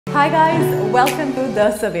Hi guys, welcome to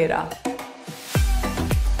the Savera.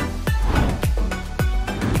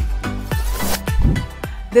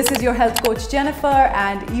 This is your health coach Jennifer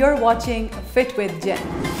and you're watching Fit with Jen.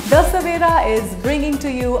 The Savera is bringing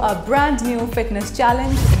to you a brand new fitness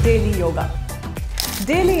challenge, Daily Yoga.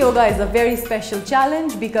 Daily Yoga is a very special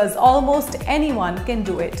challenge because almost anyone can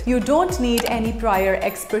do it. You don't need any prior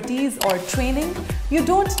expertise or training. You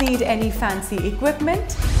don't need any fancy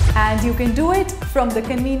equipment and you can do it from the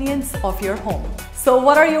convenience of your home. So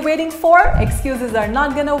what are you waiting for? Excuses are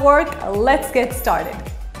not gonna work. Let's get started.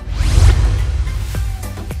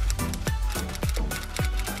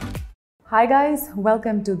 Hi guys,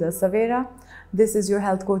 welcome to the Savera. This is your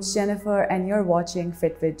health coach Jennifer and you're watching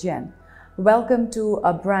Fit with Jen. Welcome to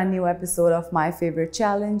a brand new episode of my favorite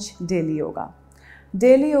challenge, Daily Yoga.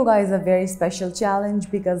 Daily Yoga is a very special challenge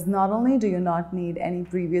because not only do you not need any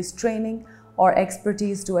previous training or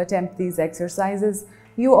expertise to attempt these exercises,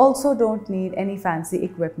 you also don't need any fancy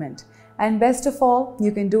equipment. And best of all,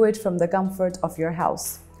 you can do it from the comfort of your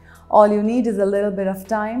house. All you need is a little bit of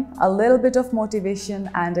time, a little bit of motivation,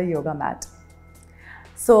 and a yoga mat.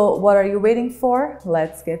 So what are you waiting for?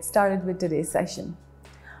 Let's get started with today's session.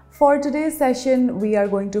 For today's session, we are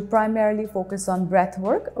going to primarily focus on breath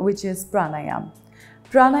work, which is pranayama.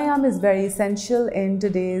 Pranayama is very essential in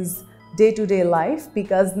today's day-to-day life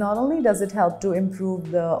because not only does it help to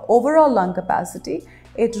improve the overall lung capacity,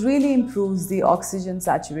 it really improves the oxygen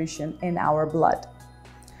saturation in our blood.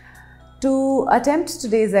 To attempt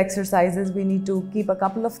today's exercises, we need to keep a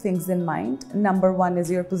couple of things in mind. Number one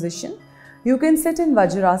is your position. You can sit in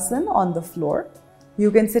Vajrasana on the floor. You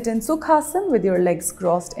can sit in Sukhasana with your legs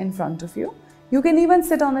crossed in front of you. You can even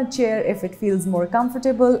sit on a chair if it feels more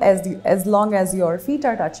comfortable as long as your feet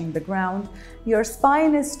are touching the ground, your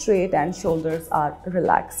spine is straight and shoulders are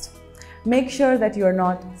relaxed. Make sure that you're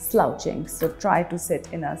not slouching, so try to sit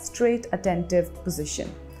in a straight, attentive position.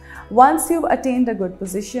 Once you've attained a good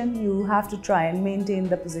position, you have to try and maintain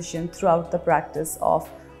the position throughout the practice of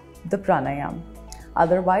the pranayama.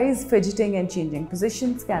 Otherwise, fidgeting and changing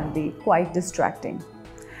positions can be quite distracting.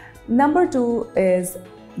 Number two is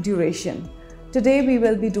duration. Today we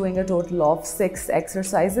will be doing a total of 6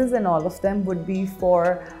 exercises and all of them would be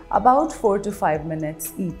for about 4 to 5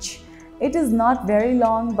 minutes each. It is not very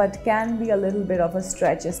long but can be a little bit of a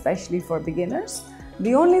stretch, especially for beginners.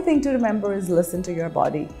 The only thing to remember is listen to your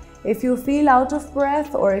body. If you feel out of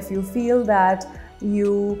breath or if you feel that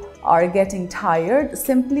you are getting tired,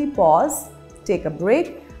 simply pause, take a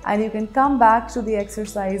break, and you can come back to the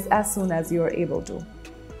exercise as soon as you are able to.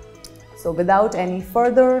 So without any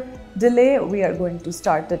further delay, we are going to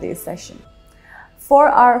start today's session. For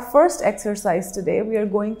our first exercise today, we are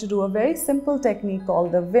going to do a very simple technique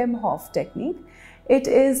called the Wim Hof technique. It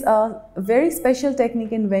is a very special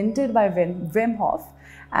technique invented by Wim Hof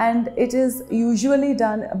and it is usually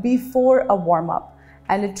done before a warm-up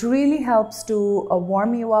and it really helps to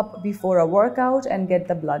warm you up before a workout and get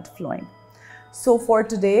the blood flowing. So for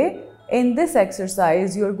today, in this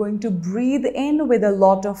exercise, you're going to breathe in with a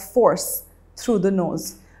lot of force through the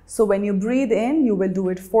nose. So when you breathe in, you will do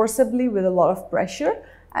it forcibly with a lot of pressure.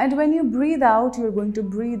 And when you breathe out, you're going to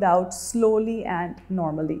breathe out slowly and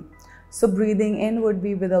normally. So breathing in would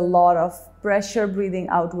be with a lot of pressure, breathing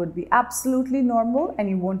out would be absolutely normal and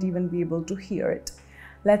you won't even be able to hear it.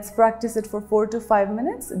 Let's practice it for 4 to 5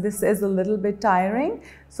 minutes. This is a little bit tiring,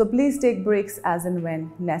 so please take breaks as and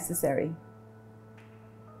when necessary.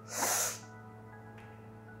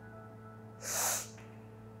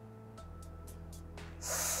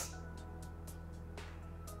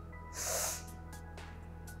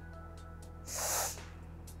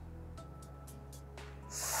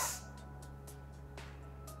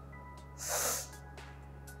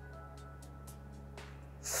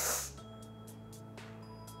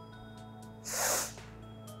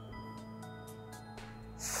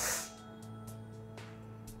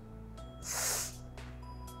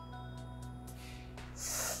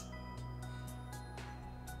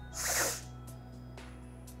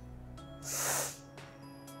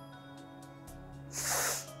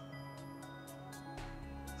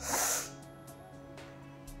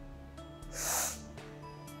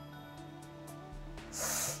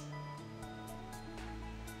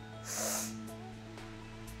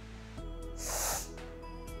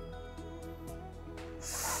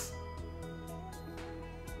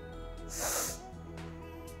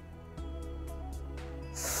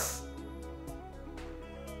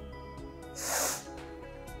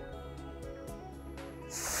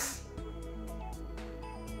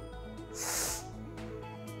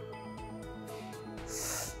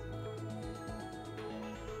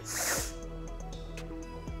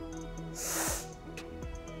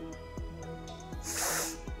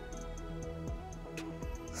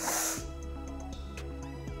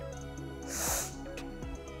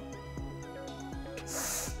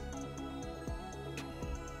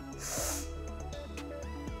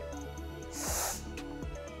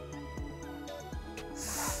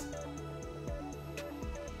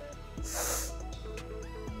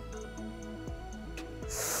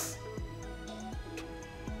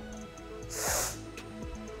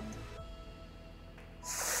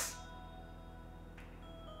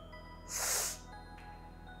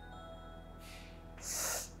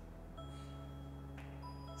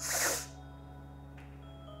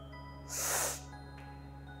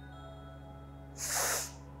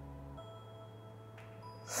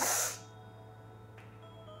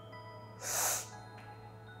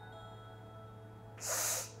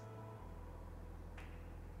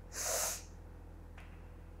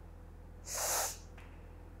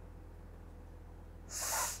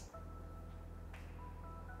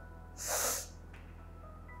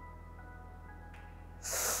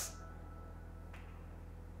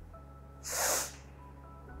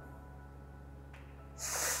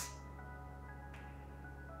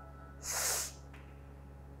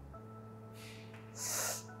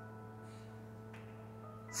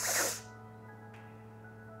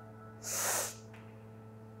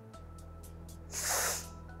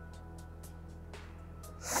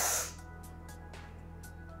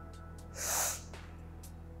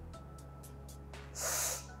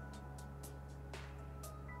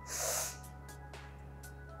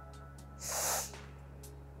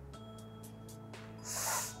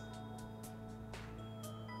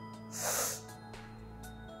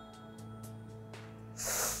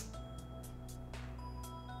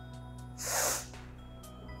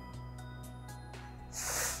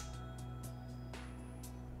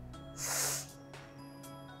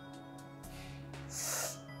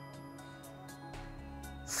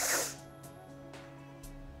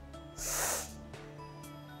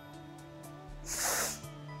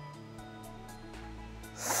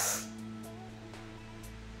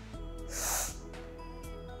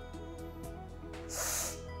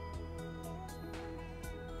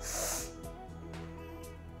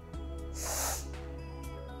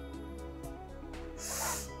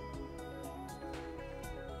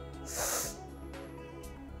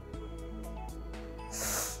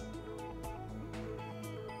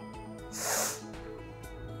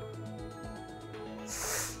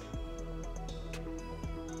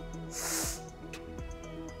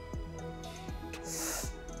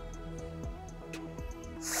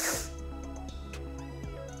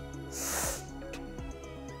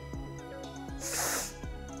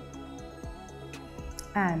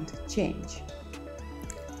 and change.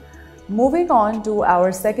 Moving on to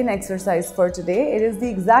our second exercise for today, it is the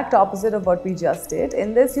exact opposite of what we just did.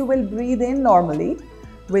 In this, you will breathe in normally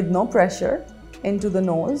with no pressure into the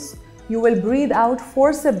nose. You will breathe out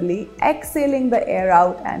forcibly, exhaling the air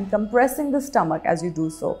out and compressing the stomach as you do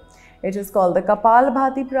so. It is called the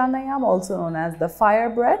Kapalbhati pranayam, also known as the fire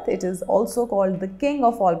breath. It is also called the king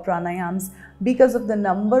of all pranayams because of the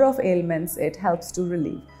number of ailments it helps to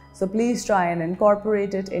relieve. So please try and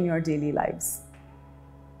incorporate it in your daily lives.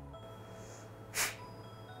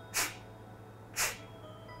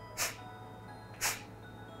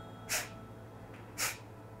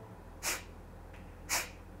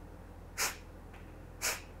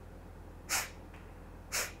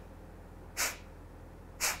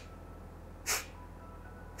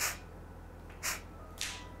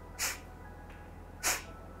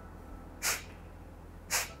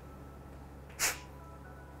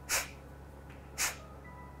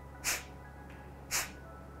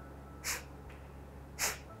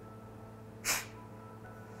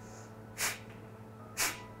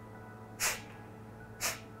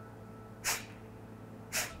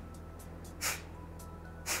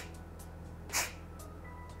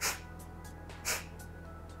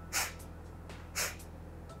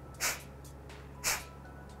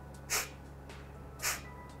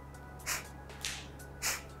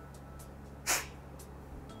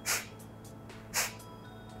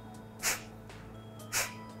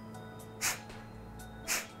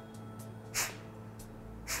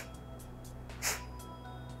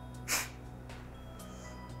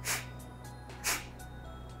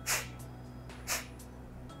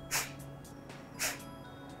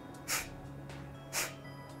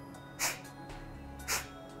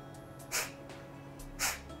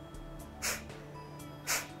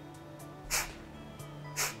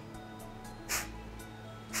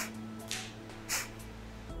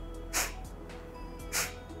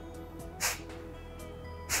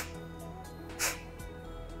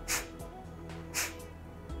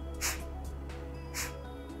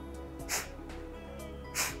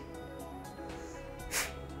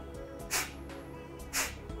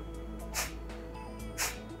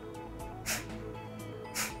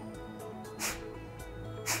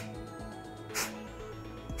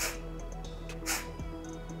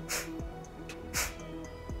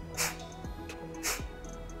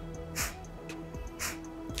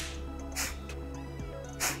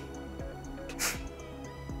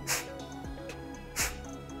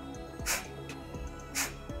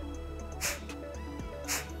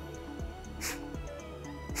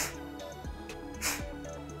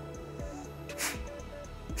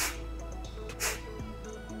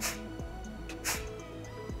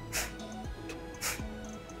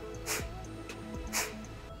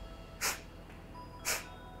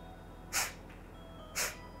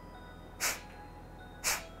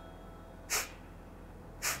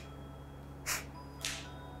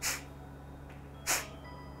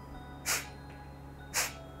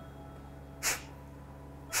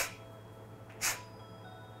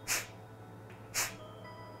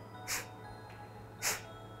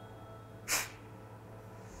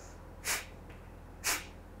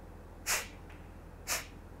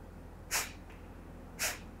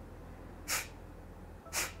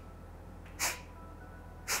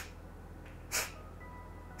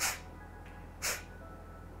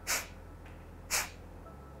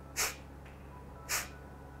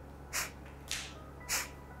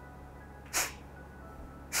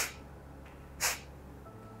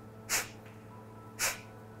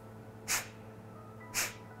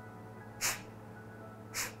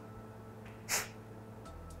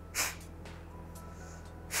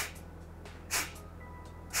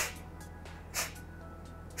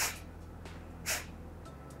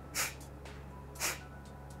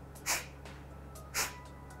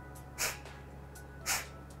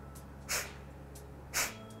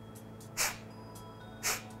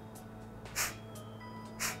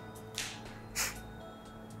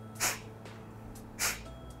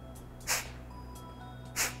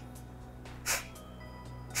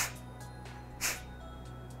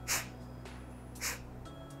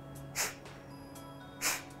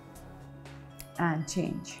 and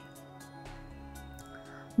change.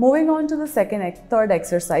 Moving on to the third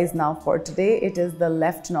exercise now for today, it is the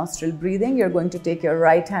left nostril breathing. You're going to take your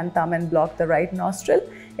right hand thumb and block the right nostril.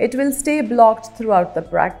 It will stay blocked throughout the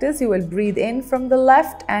practice. You will breathe in from the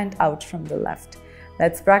left and out from the left.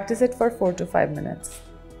 Let's practice it for 4 to 5 minutes.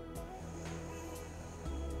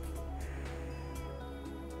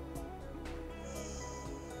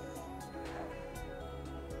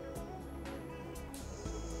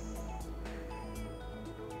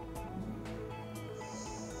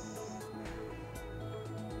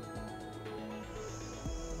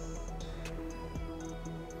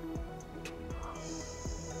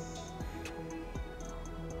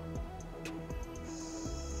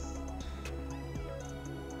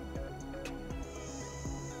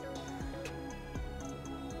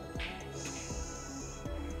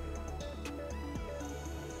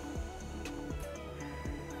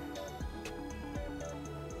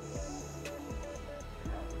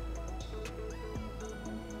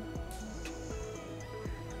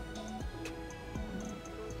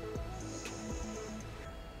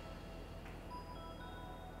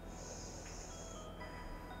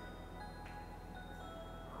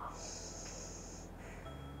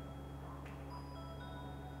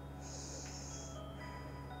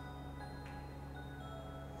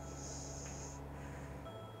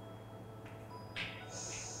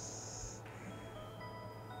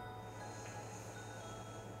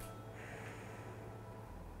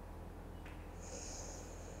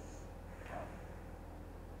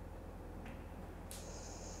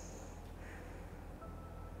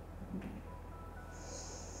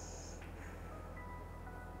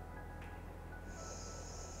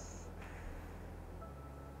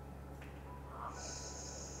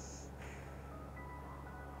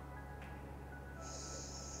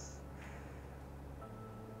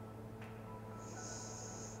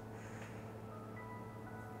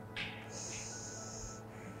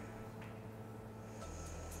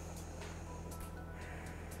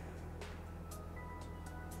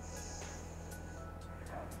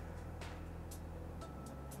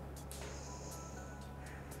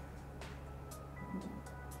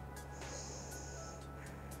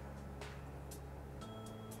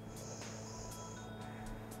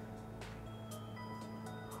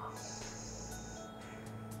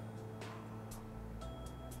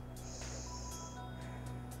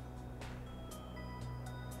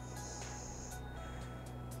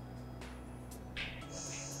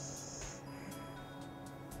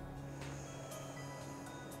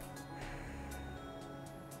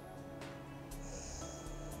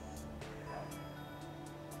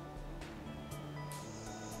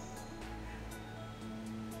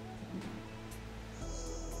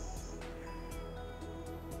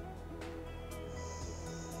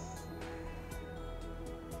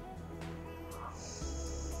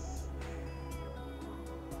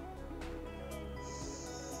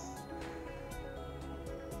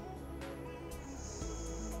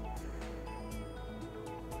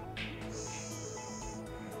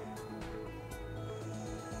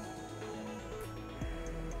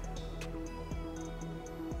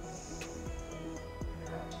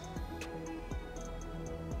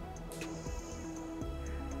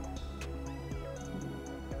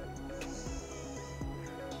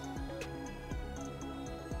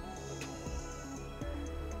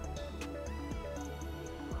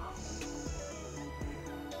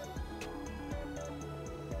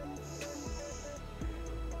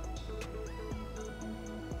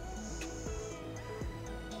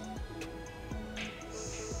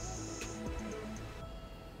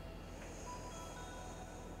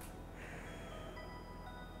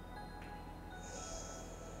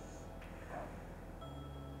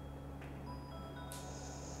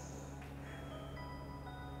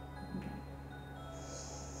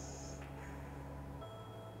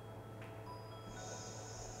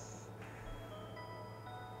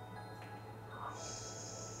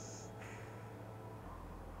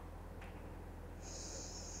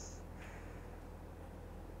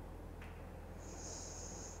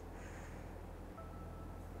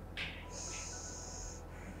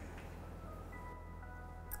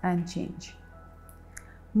 and change.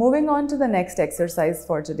 Moving on to the next exercise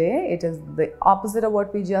for today. It is the opposite of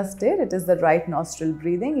what we just did. It is the right nostril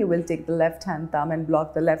breathing. You will take the left hand thumb and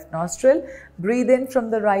block the left nostril. Breathe in from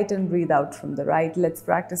the right and breathe out from the right. Let's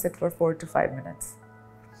practice it for 4 to 5 minutes.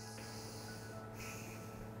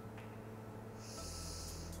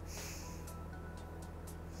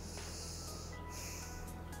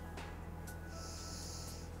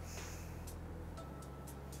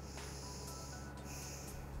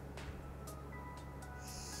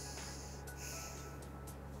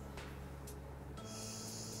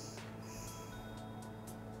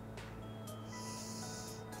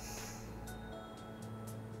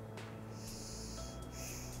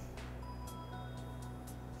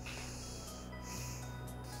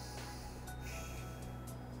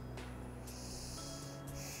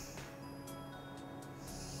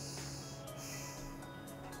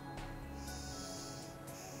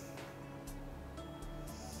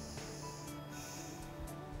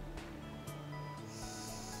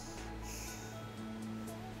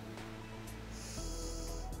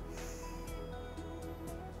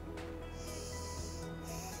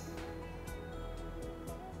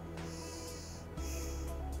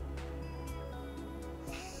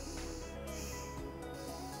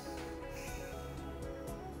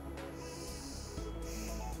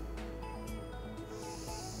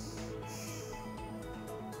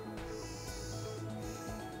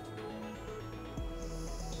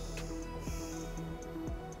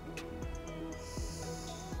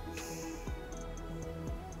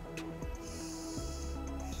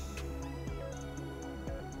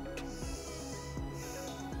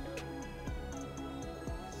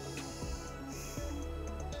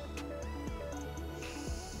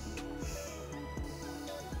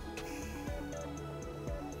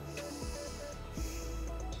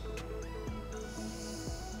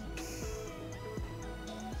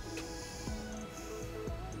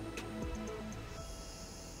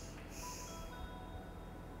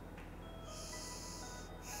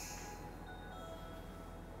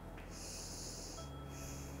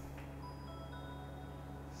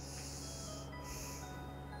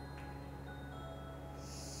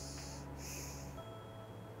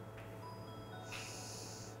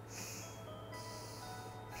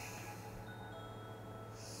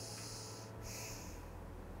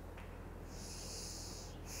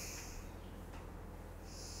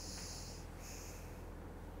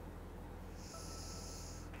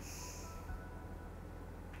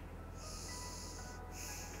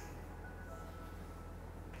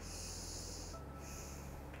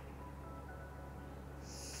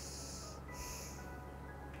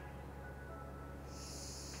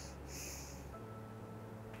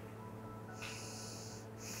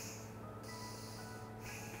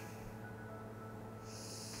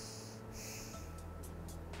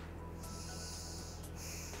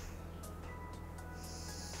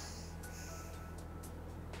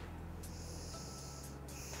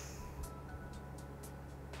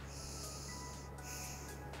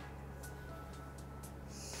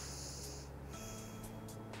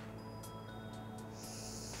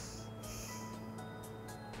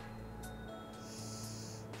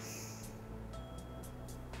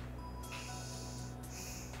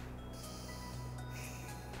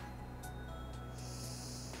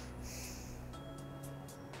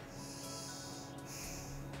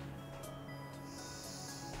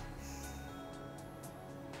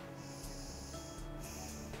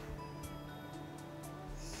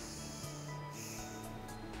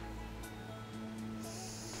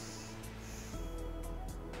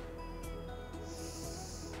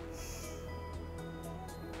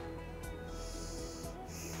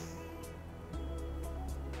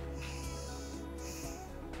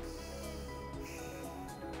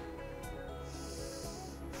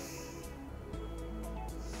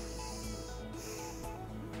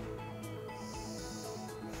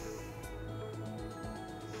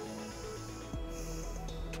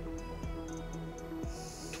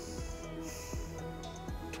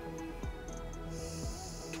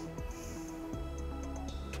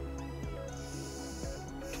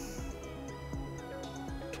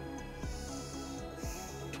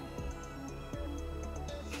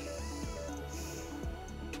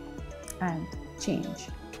 and change.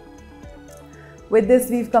 With this,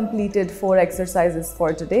 we've completed 4 exercises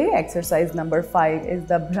for today. Exercise number 5 is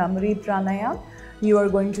the Bhramari Pranayam. You are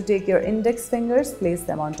going to take your index fingers, place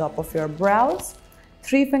them on top of your brows,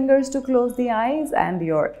 3 fingers to close the eyes, and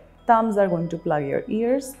your thumbs are going to plug your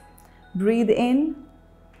ears. Breathe in,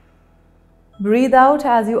 breathe out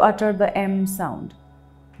as you utter the M sound.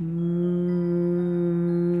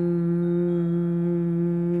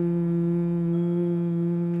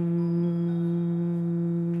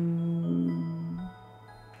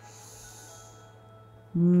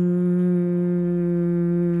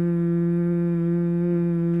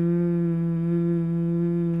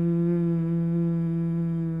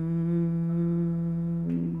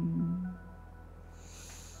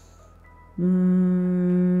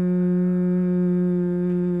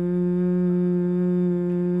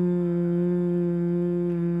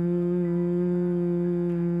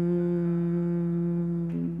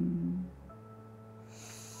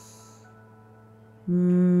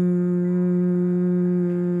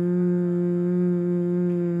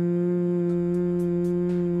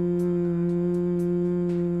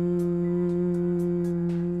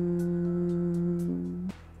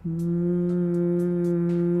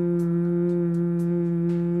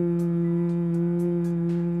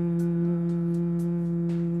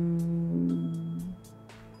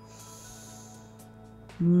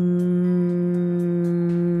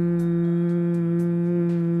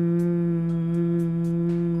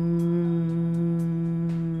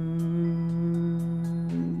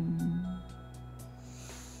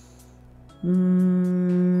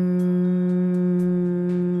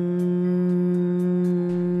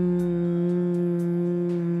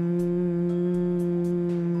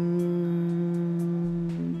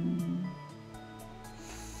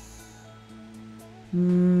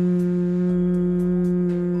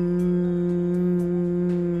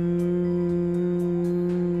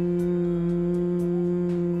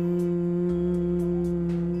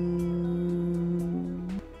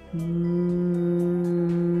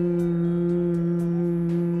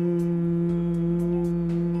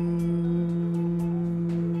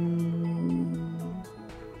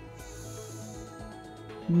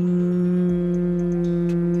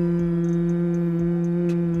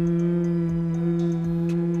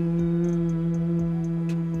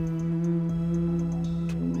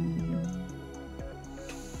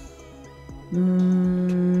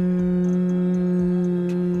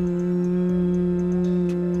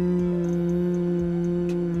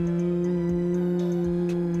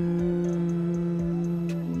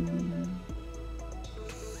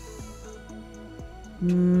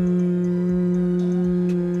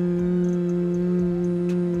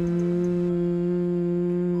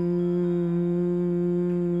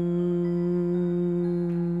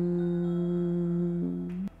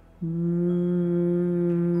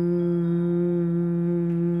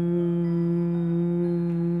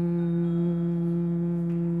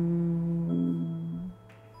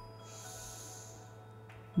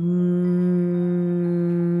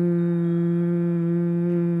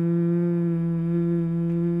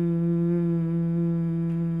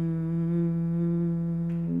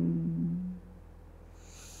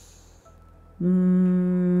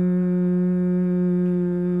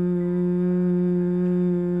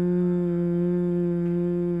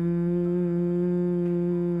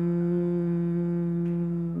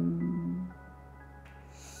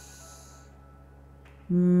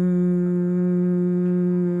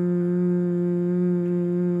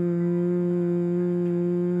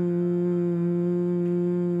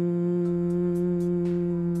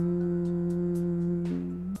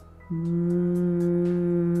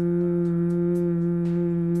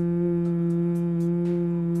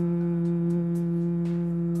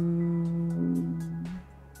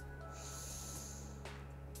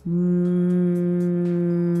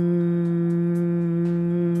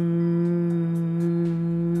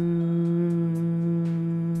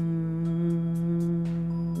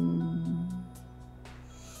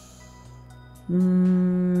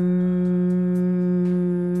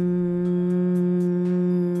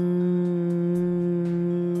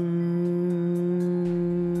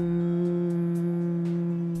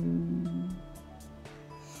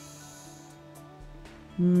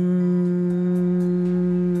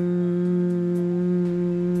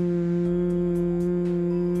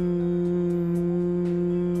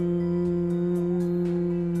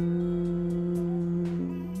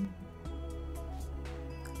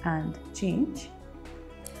 And change.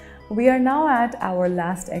 We are now at our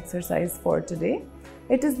last exercise for today.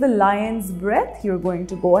 It is the lion's breath. You're going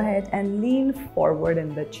to go ahead and lean forward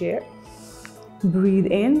in the chair. Breathe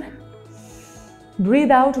in.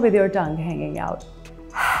 Breathe out with your tongue hanging out.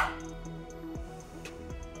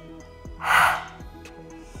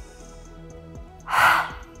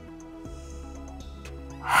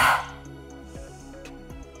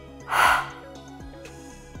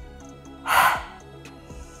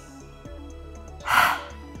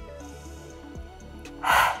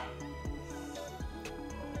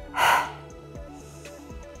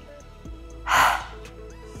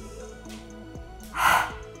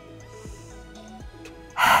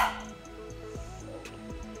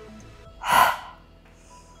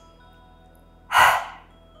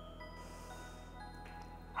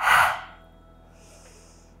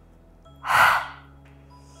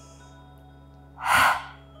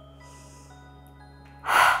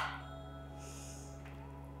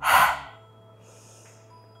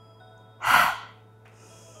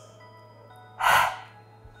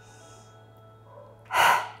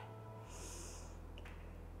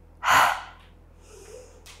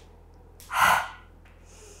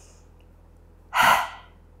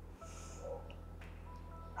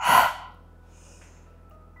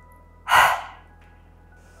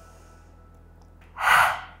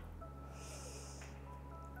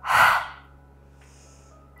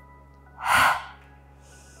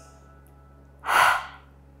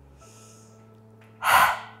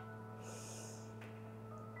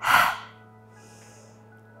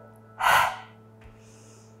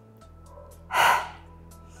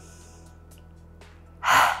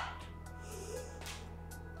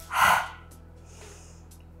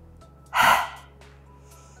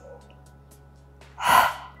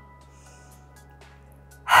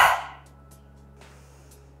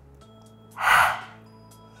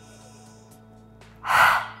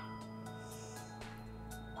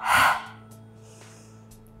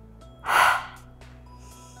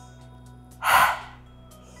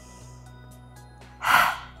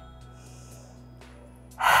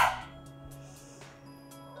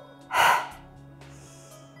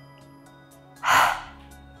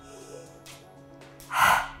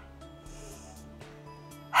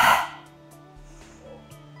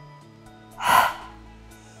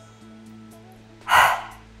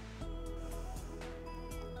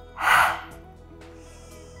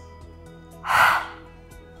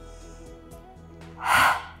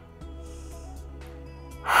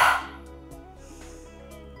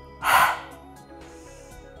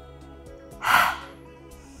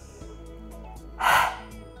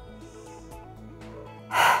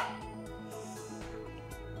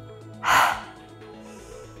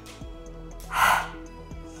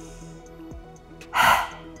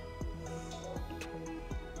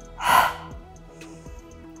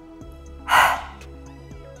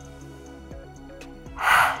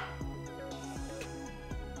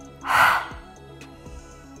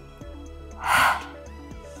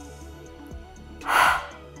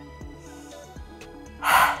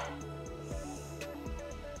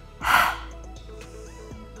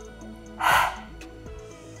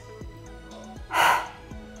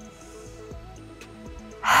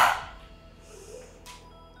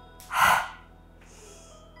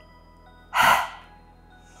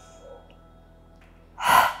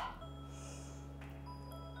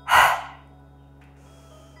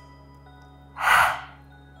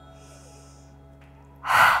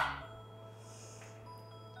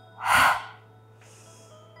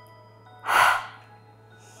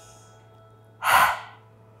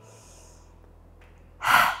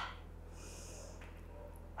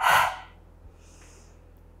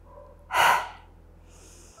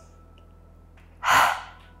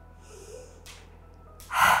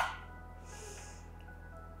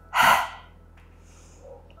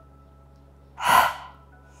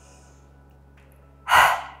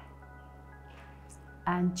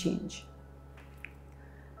 and change.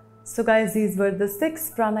 So guys, these were the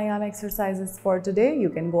 6 pranayama exercises for today. You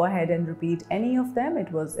can go ahead and repeat any of them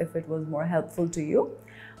if it was more helpful to you.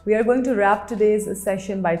 We are going to wrap today's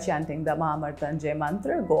session by chanting the Mahamrityunjay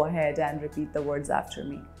mantra. Go ahead and repeat the words after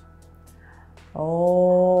me. Om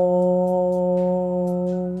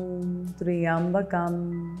Triambakam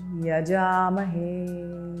Yajamahe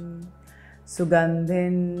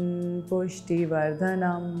Sugandhin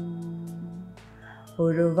Pushtivardhanam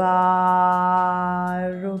Urvarukmeva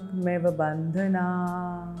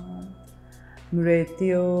Bandhanat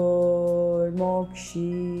Mrityor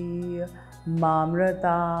Mokshi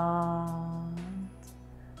Mamratat.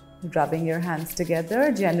 Rubbing your hands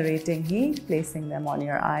together, generating heat, placing them on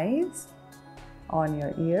your eyes, on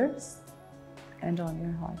your ears, and on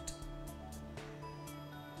your heart.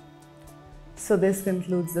 So this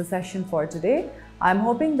concludes the session for today. I'm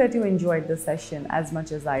hoping that you enjoyed the session as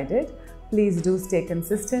much as I did. Please do stay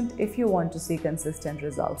consistent if you want to see consistent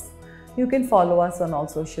results. You can follow us on all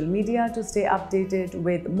social media to stay updated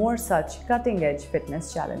with more such cutting-edge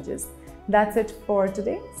fitness challenges. That's it for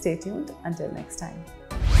today. Stay tuned. Until next time.